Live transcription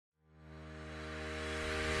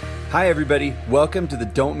Hi, everybody. Welcome to the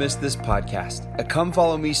Don't Miss This podcast, a Come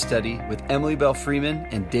Follow Me study with Emily Bell Freeman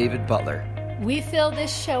and David Butler. We fill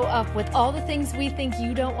this show up with all the things we think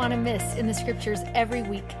you don't want to miss in the scriptures every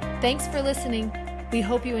week. Thanks for listening. We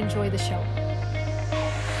hope you enjoy the show.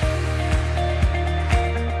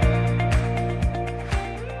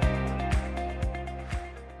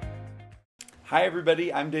 Hi,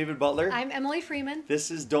 everybody. I'm David Butler. I'm Emily Freeman. This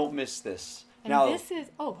is Don't Miss This. And this is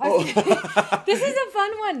this is a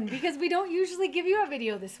fun one because we don't usually give you a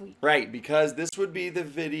video this week. Right, because this would be the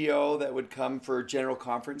video that would come for General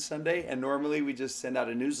Conference Sunday, and normally we just send out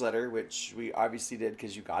a newsletter, which we obviously did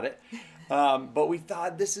because you got it. But we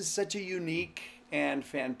thought this is such a unique and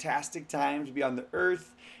fantastic time to be on the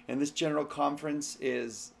earth, and this General Conference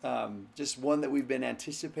is just one that we've been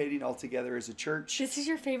anticipating all together as a church. This is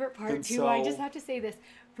your favorite part, And too. so- I just have to say this.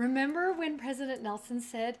 Remember when President Nelson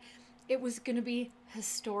said it was going to be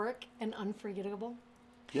historic and unforgettable?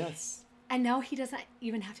 Yes. And now he doesn't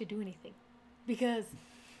even have to do anything because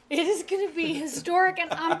it is going to be historic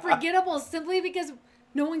and unforgettable simply because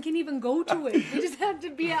no one can even go to it. We just have to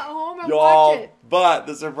be at home and watch it. But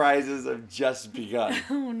the surprises have just begun.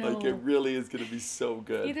 Oh, no. Like, it really is going to be so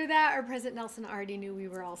good. Either that or President Nelson already knew we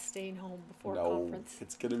were all staying home before conference.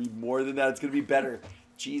 It's going to be more than that. It's going to be better.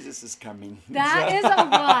 Jesus is coming. That is a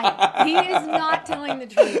lie. He is not telling the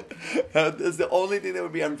truth. That's the only thing that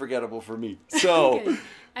would be unforgettable for me. So, Okay.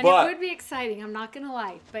 And it would be exciting, I'm not going to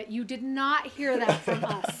lie. But you did not hear that from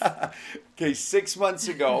us. Okay, 6 months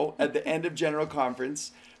ago, at the end of General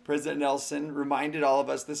Conference, President Nelson reminded all of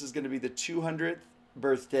us this is going to be the 200th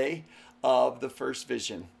birthday of the first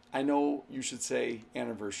vision. I know you should say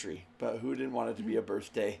anniversary, but who didn't want it to be a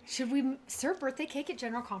birthday? Should we serve birthday cake at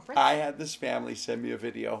General Conference? I had this family send me a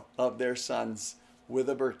video of their sons with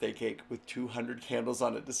a birthday cake with 200 candles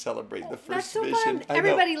on it to celebrate the That's first so vision. fun. I know.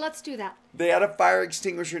 Everybody, let's do that. They had a fire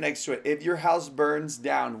extinguisher next to it. If your house burns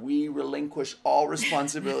down, we relinquish all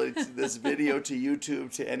responsibility to this video, to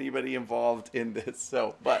YouTube, to anybody involved in this.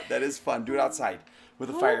 So, but that is fun. Do it outside with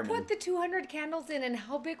a Who fireman. put the 200 candles in and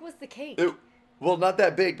how big was the cake? Well, not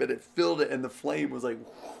that big, but it filled it, and the flame was like,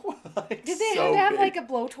 Did they so have big. like a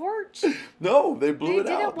blowtorch? No, they blew it They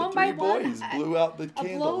did out. it one the by three one. boys blew out the A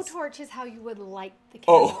candles. blowtorch is how you would light the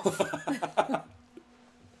candles. Oh.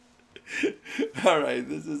 All right,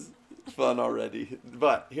 this is fun already.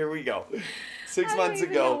 But here we go. 6 I months don't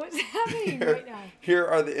even know ago, what's happening here, right now. here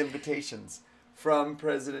are the invitations from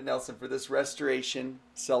President Nelson for this restoration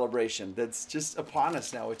celebration that's just upon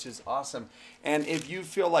us now, which is awesome. And if you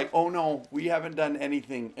feel like, oh no, we haven't done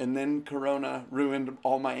anything, and then Corona ruined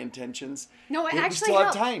all my intentions, No, it we actually still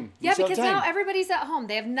helped. have time. We Yeah, still have because now time. everybody's at home.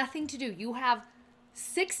 They have nothing to do. You have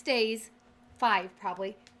 6 days, 5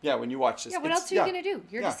 probably. Yeah, when you watch this. Yeah, what It's- else are you going to do?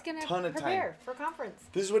 You're yeah, just going to ton of time. prepare for conference.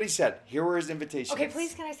 This is what he said. Here were his invitations. Okay,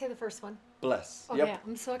 please can I say the first one? Bless. Oh Yep. yeah,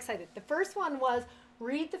 I'm so excited. The first one was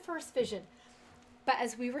read the first vision. But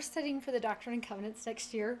as we were studying for the Doctrine and Covenants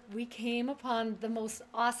next year, we came upon the most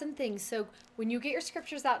awesome things. So when you get your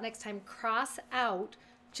scriptures out next time, cross out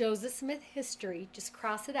Joseph Smith history. Just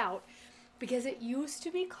cross it out. Because it used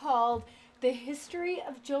to be called The History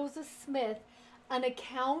of Joseph Smith, an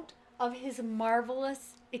account of his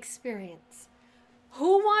marvelous experience.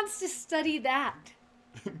 Who wants to study that?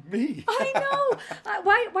 Me. I know.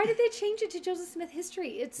 Why did they change it to Joseph Smith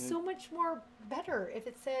history? It's so much more better if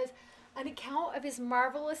it says an account of his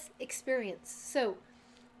marvelous experience. So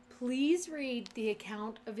please read the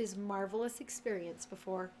account of his marvelous experience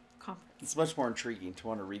before conference. It's much more intriguing to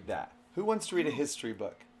want to read that. Who wants to read a history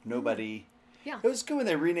book? Nobody. Yeah. It was good when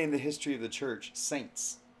they renamed the history of the church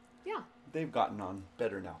Saints. Yeah. They've gotten on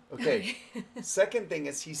better now. Okay. Second thing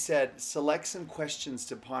is he said, select some questions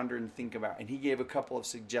to ponder and think about. And he gave a couple of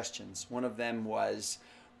suggestions. One of them was,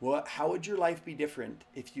 how would your life be different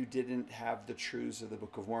if you didn't have the truths of the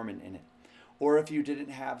Book of Mormon in it? Or if you didn't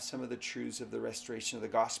have some of the truths of the restoration of the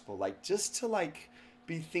gospel? Like, just to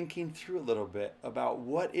be thinking through a little bit about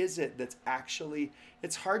what is it that's actually,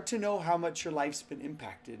 it's hard to know how much your life's been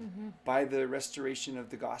impacted by the restoration of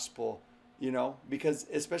the gospel, because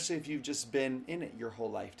especially if you've just been in it your whole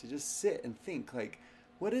life, to just sit and think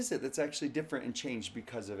what is it that's actually different and changed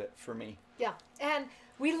because of it for me? Yeah. And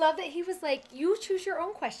we love that he was like, you choose your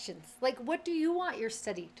own questions. Like, what do you want your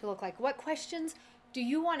study to look like? What questions do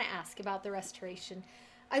you want to ask about the restoration?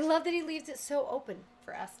 I love that he leaves it so open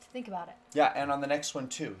for us to think about it. Yeah, and on the next one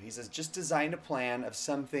too, he says, just design a plan of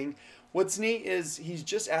something. What's neat is he's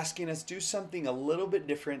just asking us do something a little bit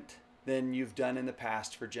different than you've done in the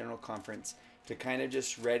past for General Conference, to kind of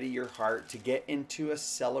just ready your heart, to get into a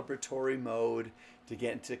celebratory mode, to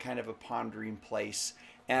get into kind of a pondering place.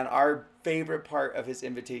 And our favorite part of his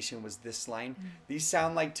invitation was this line. These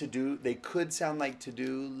sound like they could sound like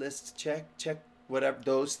to-do list, check, whatever,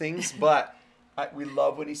 those things. But we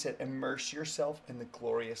love when he said, immerse yourself in the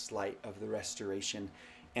glorious light of the restoration.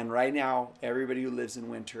 And right now, everybody who lives in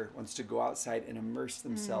winter wants to go outside and immerse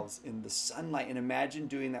themselves in the sunlight. And imagine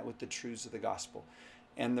doing that with the truths of the gospel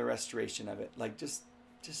and the restoration of it. Like just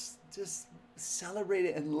celebrate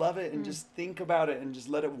it and love it and just think about it and just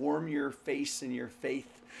let it warm your face and your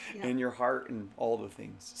faith and your heart and all the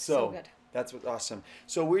things. So good. That's what's awesome.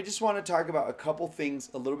 So we just want to talk about a couple things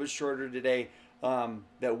a little bit shorter today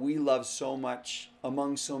that we love so much,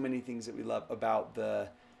 among so many things that we love about the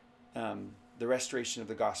restoration of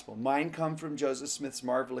the gospel. Mine come from Joseph Smith's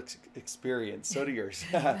marvelous experience. So do yours.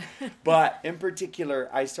 But in particular,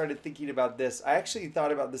 I started thinking about this. I actually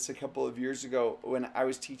thought about this a couple of years ago when I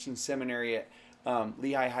was teaching seminary at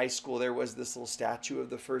Lehigh High School. There was this little statue of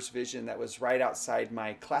the first vision that was right outside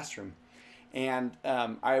my classroom. And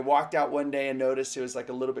I walked out one day and noticed it was like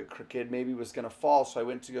a little bit crooked, maybe it was going to fall. So I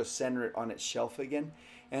went to go center it on its shelf again.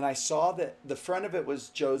 And I saw that the front of it was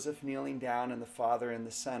Joseph kneeling down and the Father and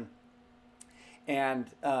the Son. And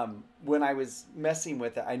when I was messing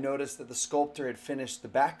with it, I noticed that the sculptor had finished the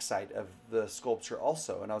backside of the sculpture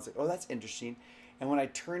also. And I was like, oh, that's interesting. And when I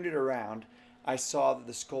turned it around, I saw that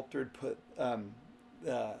the sculptor had put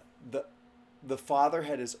the Father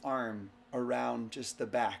had his arm around just the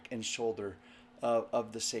back and shoulder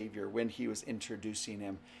of the Savior when he was introducing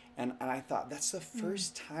him. And I thought, that's the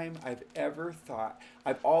first time I've ever thought.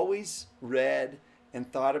 I've always read and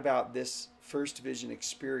thought about this first vision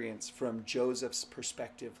experience from Joseph's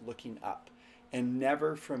perspective looking up and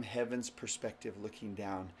never from heaven's perspective looking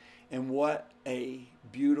down. And what a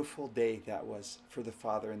beautiful day that was for the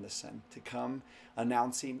Father and the Son to come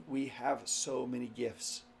announcing we have so many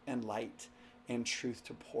gifts and light and truth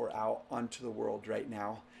to pour out onto the world right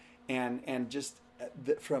now. And just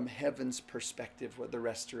from heaven's perspective, what the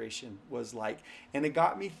restoration was like. And it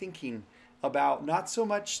got me thinking about not so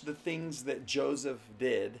much the things that Joseph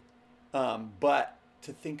did, but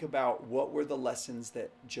to think about what were the lessons that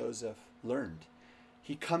Joseph learned.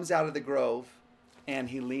 He comes out of the grove and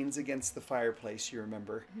he leans against the fireplace, you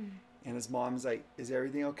remember, and his mom's like, is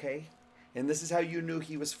everything okay? And this is how you knew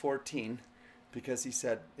he was 14, because he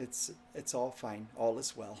said, it's all fine, all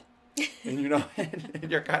is well. And and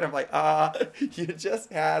you're kind of like, you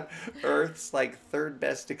just had Earth's like third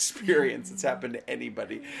best experience that's happened to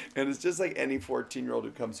anybody. And it's just like any 14-year-old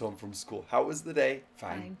who comes home from school. How was the day?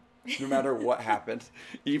 Fine. No matter what happened,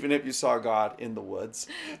 even if you saw God in the woods.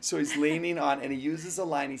 So he's leaning on, and he uses a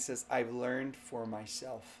line. He says, I've learned for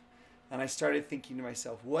myself. And I started thinking to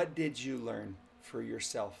myself, what did you learn for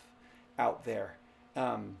yourself out there?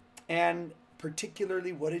 And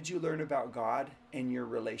particularly, what did you learn about God and your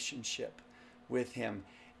relationship with him?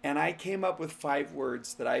 And I came up with 5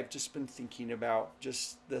 words that I've just been thinking about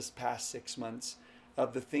just this past 6 months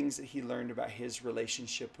of the things that he learned about his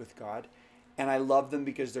relationship with God. And I love them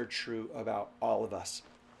because they're true about all of us.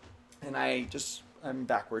 And I'm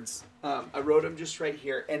backwards. I wrote them just right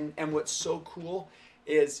here. And what's so cool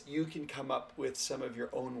is you can come up with some of your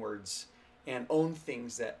own words and own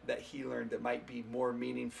things that he learned that might be more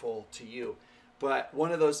meaningful to you. But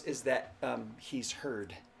one of those is that he's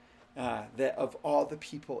heard. That of all the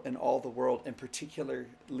people in all the world, and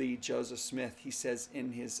particularly Joseph Smith, he says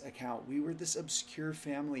in his account, we were this obscure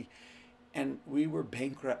family and we were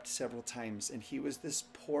bankrupt several times. And he was this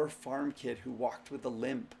poor farm kid who walked with a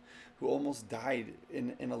limp, who almost died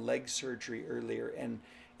in a leg surgery earlier.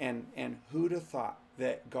 And who'd have thought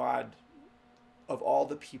that God, of all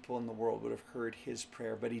the people in the world, would have heard his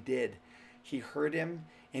prayer? But he did. He heard him,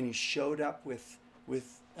 and he showed up with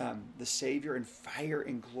the Savior and fire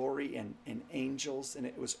and glory and angels, and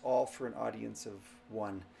it was all for an audience of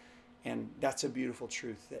one. And that's a beautiful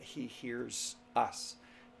truth, that he hears us.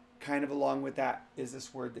 Kind of along with that is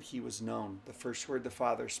this word that he was known. The first word the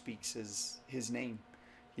Father speaks is his name.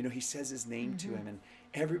 He says his name to him, and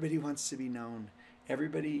everybody wants to be known.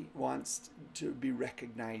 Everybody wants to be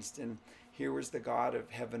recognized. And here was the God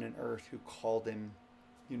of heaven and earth who called him,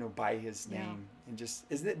 by his name. And just,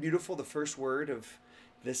 isn't it beautiful? The first word of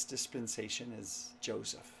this dispensation is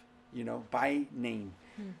Joseph, by name.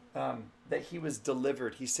 That he was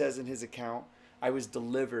delivered. He says in his account, I was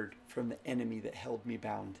delivered from the enemy that held me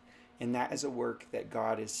bound. And that is a work that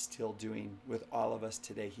God is still doing with all of us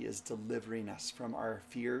today. He is delivering us from our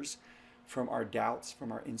fears, from our doubts,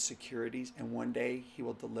 from our insecurities. And one day he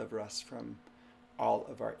will deliver us from all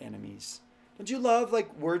of our enemies. Don't you love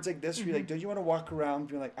words like this? Where you're like, don't you want to walk around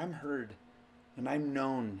being like, I'm heard and I'm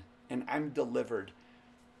known and I'm delivered?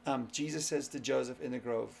 Jesus says to Joseph in the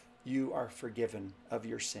grove, you are forgiven of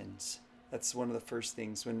your sins. That's one of the first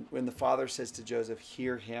things. When the Father says to Joseph,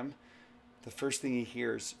 hear him, the first thing he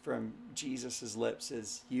hears from Jesus' lips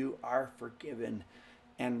is, you are forgiven.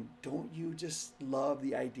 And don't you just love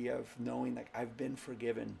the idea of knowing that I've been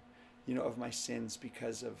forgiven, of my sins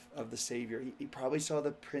because of the Savior. He probably saw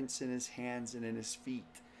the prints in his hands and in his feet,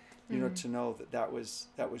 to know that was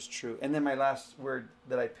true. And then my last word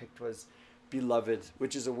that I picked was beloved,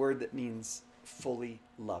 which is a word that means fully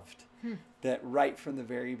loved. That right from the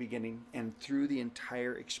very beginning and through the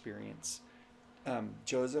entire experience,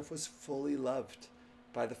 Joseph was fully loved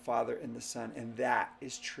by the Father and the Son, and that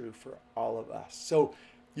is true for all of us. So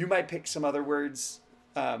you might pick some other words.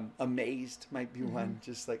 Amazed might be one,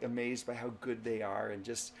 just like amazed by how good they are,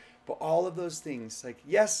 but all of those things, like,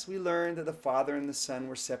 yes, we learned that the Father and the Son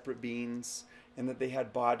were separate beings and that they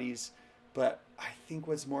had bodies, but I think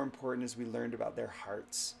what's more important is we learned about their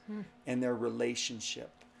hearts and their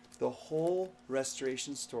relationship. The whole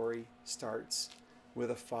restoration story starts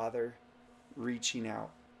with a father reaching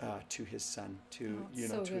out to his son, to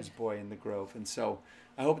his boy in the grove. And so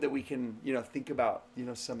I hope that we can, think about,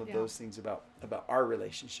 some of those things about our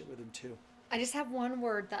relationship with him too. I just have one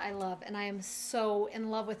word that I love, and I am so in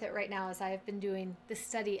love with it right now as I have been doing this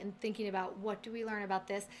study and thinking about what do we learn about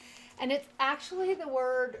this. And it's actually the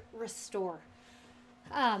word restore.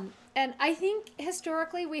 And I think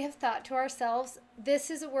historically we have thought to ourselves,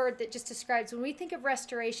 this is a word that just describes, when we think of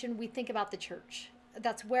restoration, we think about the church.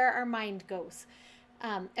 That's where our mind goes.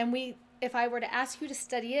 And if I were to ask you to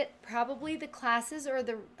study it, probably the classes or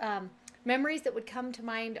the memories that would come to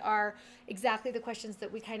mind are exactly the questions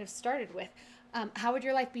that we kind of started with. How would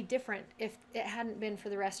your life be different if it hadn't been for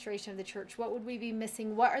the restoration of the church? What would we be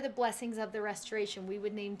missing? What are the blessings of the restoration? We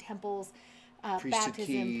would name temples,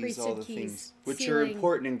 baptism, priesthood all the keys, things, which sealing. are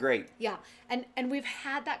important and great. Yeah, and we've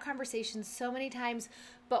had that conversation so many times,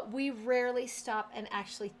 but we rarely stop and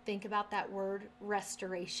actually think about that word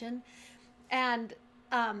restoration. And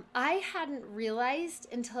I hadn't realized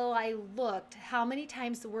until I looked how many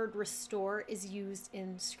times the word restore is used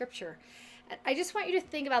in Scripture. And I just want you to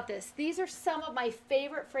think about this. These are some of my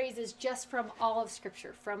favorite phrases just from all of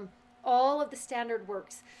Scripture, from all of the standard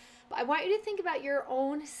works. But I want you to think about your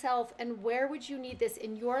own self and where would you need this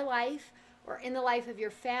in your life or in the life of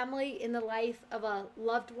your family, in the life of a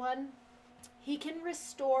loved one. He can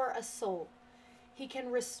restore a soul. He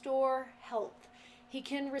can restore health. He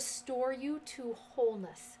can restore you to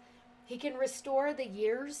wholeness. He can restore the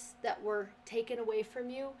years that were taken away from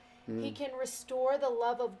you. He can restore the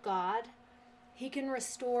love of God. He can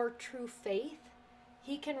restore true faith.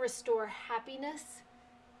 He can restore happiness.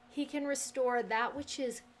 He can restore that which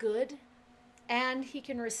is good. And he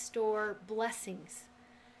can restore blessings.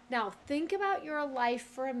 Now, think about your life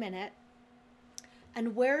for a minute.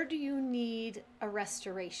 And where do you need a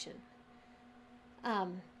restoration?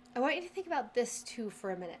 I want you to think about this too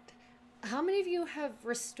for a minute. How many of you have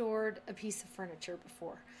restored a piece of furniture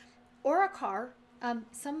before? Or a car?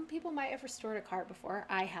 Some people might have restored a car before.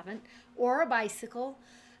 I haven't. Or a bicycle.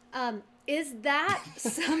 Is that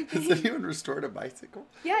something? Has anyone restored a bicycle?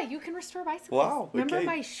 Yeah, you can restore bicycles. Wow. Okay. Remember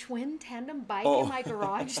my Schwinn tandem bike in my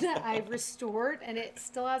garage that I restored, and it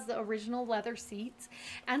still has the original leather seats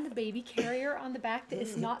and the baby carrier on the back that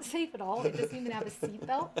is not safe at all. It doesn't even have a seat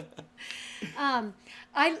belt.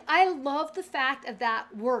 I love the fact of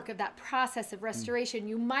that work, of that process of restoration.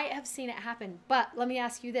 You might have seen it happen, but let me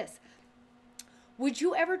ask you this. Would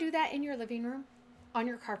you ever do that in your living room, on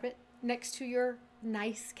your carpet, next to your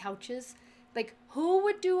nice couches? Like, who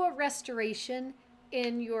would do a restoration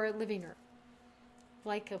in your living room?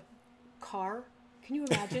 Like a car? Can you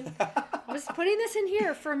imagine? I'm just putting this in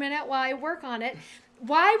here for a minute while I work on it.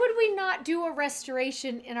 Why would we not do a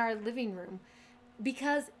restoration in our living room?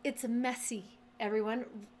 Because it's messy, everyone.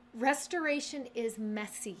 Restoration is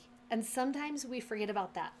messy. And sometimes we forget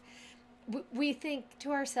about that. We think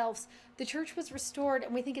to ourselves, the church was restored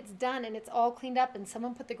and we think it's done and it's all cleaned up and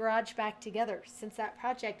someone put the garage back together since that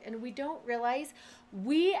project. And we don't realize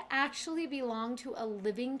we actually belong to a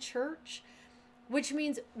living church, which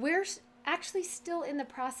means we're actually still in the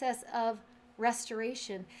process of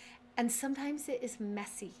restoration. And sometimes it is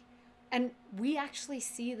messy. And we actually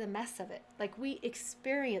see the mess of it. Like, we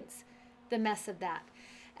experience the mess of that.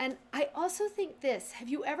 And I also think this, have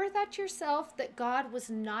you ever thought to yourself that God was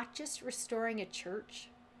not just restoring a church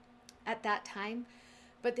at that time,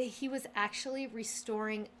 but that he was actually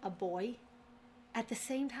restoring a boy at the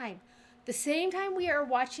same time? The same time we are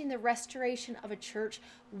watching the restoration of a church,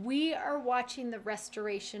 we are watching the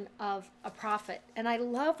restoration of a prophet. And I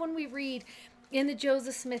love when we read in the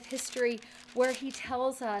Joseph Smith history where he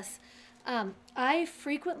tells us, I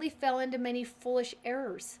frequently fell into many foolish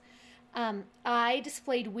errors. I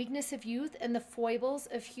displayed weakness of youth and the foibles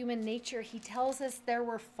of human nature. He tells us there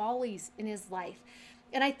were follies in his life.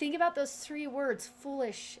 And I think about those three words,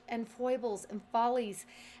 foolish and foibles and follies.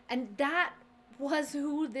 And that was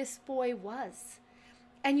who this boy was.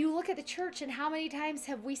 And you look at the church, and how many times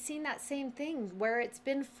have we seen that same thing where it's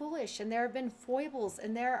been foolish and there have been foibles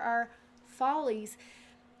and there are follies?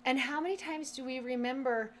 And how many times do we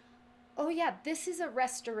remember, oh yeah, this is a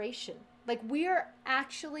restoration. Like, we are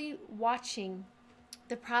actually watching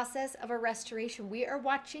the process of a restoration. We are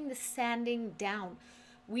watching the sanding down.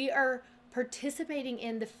 We are participating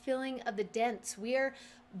in the filling of the dents. We are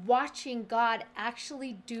watching God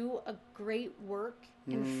actually do a great work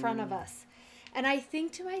in front of us. And I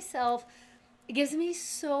think to myself, it gives me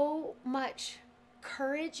so much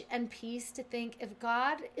courage and peace to think, if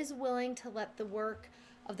God is willing to let the work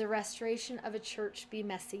of the restoration of a church be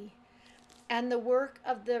messy, and the work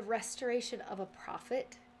of the restoration of a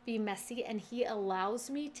prophet be messy, and he allows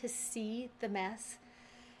me to see the mess,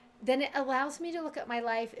 then it allows me to look at my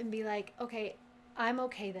life and be like, okay, I'm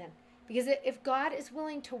okay then. Because if God is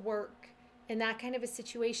willing to work in that kind of a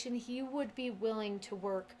situation, he would be willing to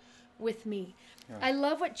work with me. Yeah. I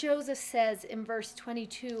love what Joseph says in verse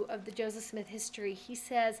 22 of the Joseph Smith history. He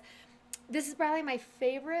says, this is probably my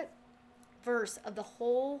favorite verse of the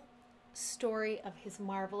whole story of his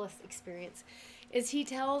marvelous experience, is he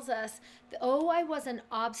tells us, oh, I was an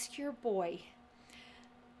obscure boy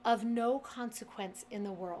of no consequence in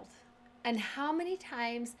the world. And how many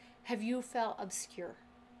times have you felt obscure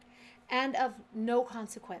and of no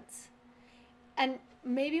consequence? And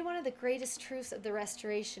maybe one of the greatest truths of the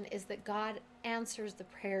restoration is that God answers the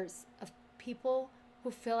prayers of people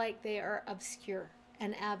who feel like they are obscure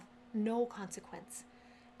and have no consequence.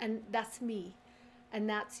 And that's me, and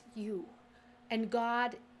that's you. And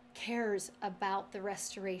God cares about the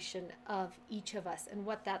restoration of each of us and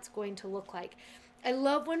what that's going to look like. I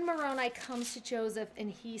love when Moroni comes to Joseph and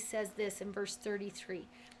he says this in verse 33.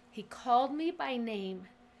 He called me by name,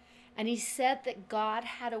 and he said that God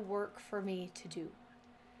had a work for me to do.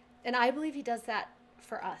 And I believe he does that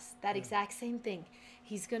for us, that exact same thing.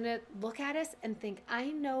 He's going to look at us and think,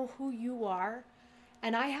 I know who you are,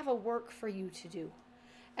 and I have a work for you to do.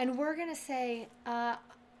 And we're going to say,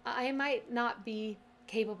 I might not be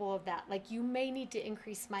capable of that. Like, you may need to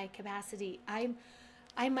increase my capacity.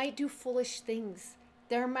 I might do foolish things.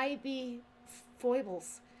 There might be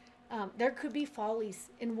foibles. There could be follies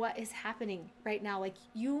in what is happening right now. Like,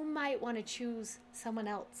 you might want to choose someone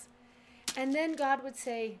else. And then God would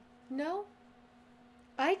say, no,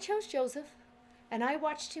 I chose Joseph, and I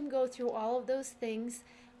watched him go through all of those things,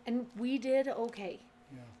 and we did okay.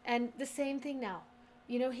 Yeah. And the same thing now.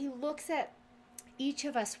 You know, he looks at each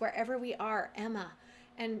of us wherever we are, Emma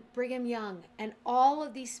and Brigham Young, and all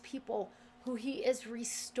of these people who he is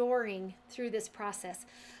restoring through this process.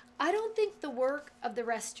 I don't think the work of the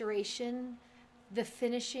restoration, the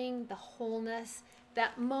finishing, the wholeness,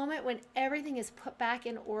 that moment when everything is put back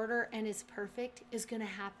in order and is perfect is going to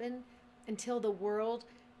happen until the world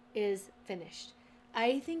is finished.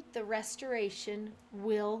 I think the restoration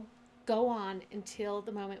will go on until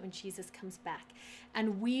the moment when Jesus comes back.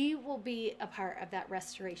 And we will be a part of that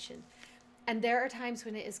restoration. And there are times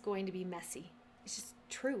when it is going to be messy. It's just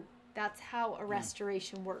true. That's how a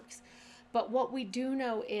restoration works. But what we do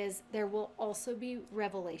know is there will also be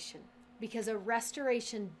revelation, because a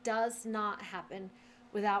restoration does not happen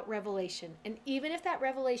without revelation. And even if that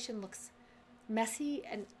revelation looks messy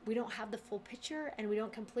and we don't have the full picture and we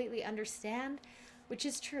don't completely understand, which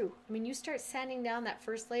is true. I mean, you start sanding down that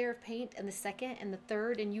first layer of paint and the second and the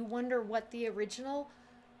third, and you wonder what the original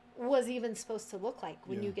was even supposed to look like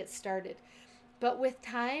when you get started. But with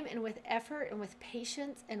time and with effort and with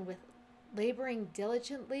patience and with laboring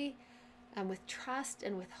diligently and with trust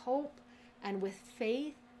and with hope and with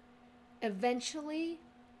faith, eventually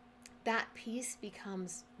that piece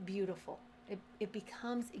becomes beautiful. It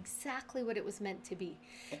becomes exactly what it was meant to be.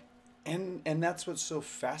 And that's what's so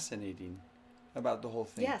fascinating about the whole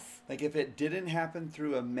thing. Yes. Like, if it didn't happen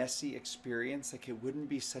through a messy experience, like, it wouldn't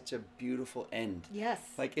be such a beautiful end. Yes.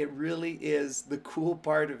 Like, it really is, the cool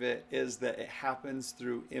part of it is that it happens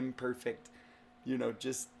through imperfect,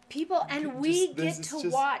 just people, and we get to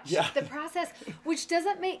watch the process, which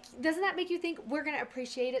doesn't that make you think we're going to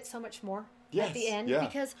appreciate it so much more at the end?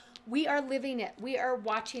 Because we are living it. We are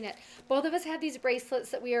watching it. Both of us have these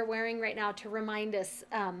bracelets that we are wearing right now to remind us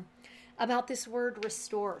about this word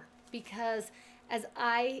restore. Because as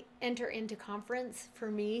I enter into conference, for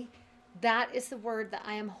me, that is the word that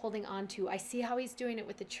I am holding on to. I see how he's doing it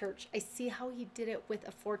with the church. I see how he did it with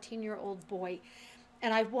a 14-year-old boy.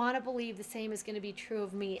 And I want to believe the same is going to be true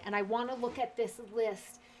of me. And I want to look at this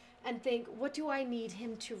list and think, what do I need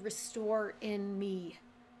him to restore in me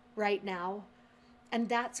right now? And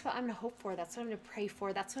that's what I'm going to hope for. That's what I'm going to pray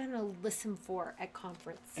for. That's what I'm going to listen for at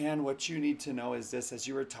conference. And what you need to know is this. As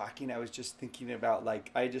you were talking, I was just thinking about, like,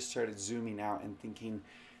 I just started zooming out and thinking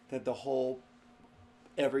that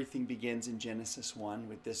everything begins in Genesis 1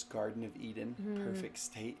 with this Garden of Eden, perfect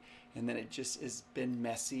state. And then it just has been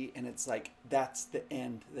messy. And it's like, that's the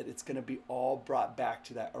end, that it's going to be all brought back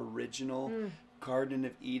to that original Garden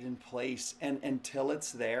of Eden place. And until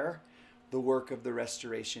it's there, the work of the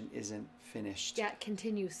restoration isn't finished. Yeah, it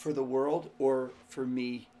continues. For the world or for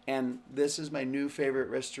me. And this is my new favorite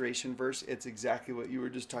restoration verse. It's exactly what you were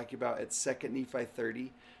just talking about. It's 2 Nephi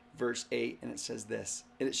 30, verse 8. And it says this: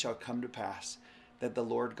 "And it shall come to pass that the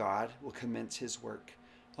Lord God will commence his work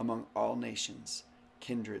among all nations,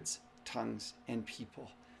 kindreds, tongues, and people."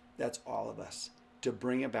 That's all of us. To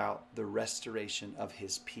bring about the restoration of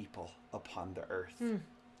his people upon the earth.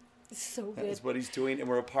 It's so good. That is what he's doing, and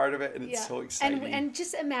we're a part of it, and it's so exciting. And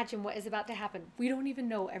just imagine what is about to happen. We don't even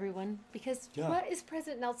know, everyone, because what is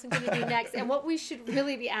President Nelson going to do next? And what we should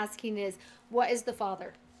really be asking is, what is the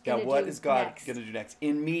Father going to do what is God next? going to do next?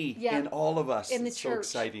 In me, in all of us. In the it's church.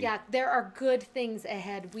 So exciting. Yeah, there are good things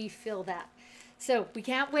ahead. We feel that. So we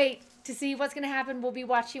can't wait to see what's going to happen. We'll be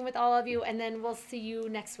watching with all of you, and then we'll see you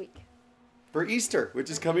next week. For Easter, which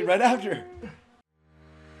is coming right after.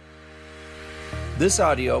 This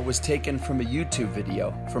audio was taken from a YouTube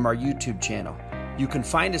video from our YouTube channel. You can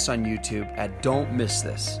find us on YouTube at Don't Miss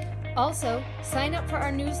This. Also, sign up for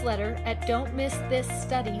our newsletter at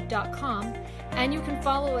don'tmissthisstudy.com, and you can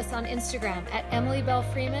follow us on Instagram at Emily Bell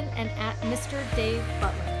Freeman and at Mr. Dave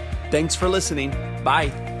Butler. Thanks for listening.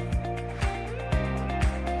 Bye.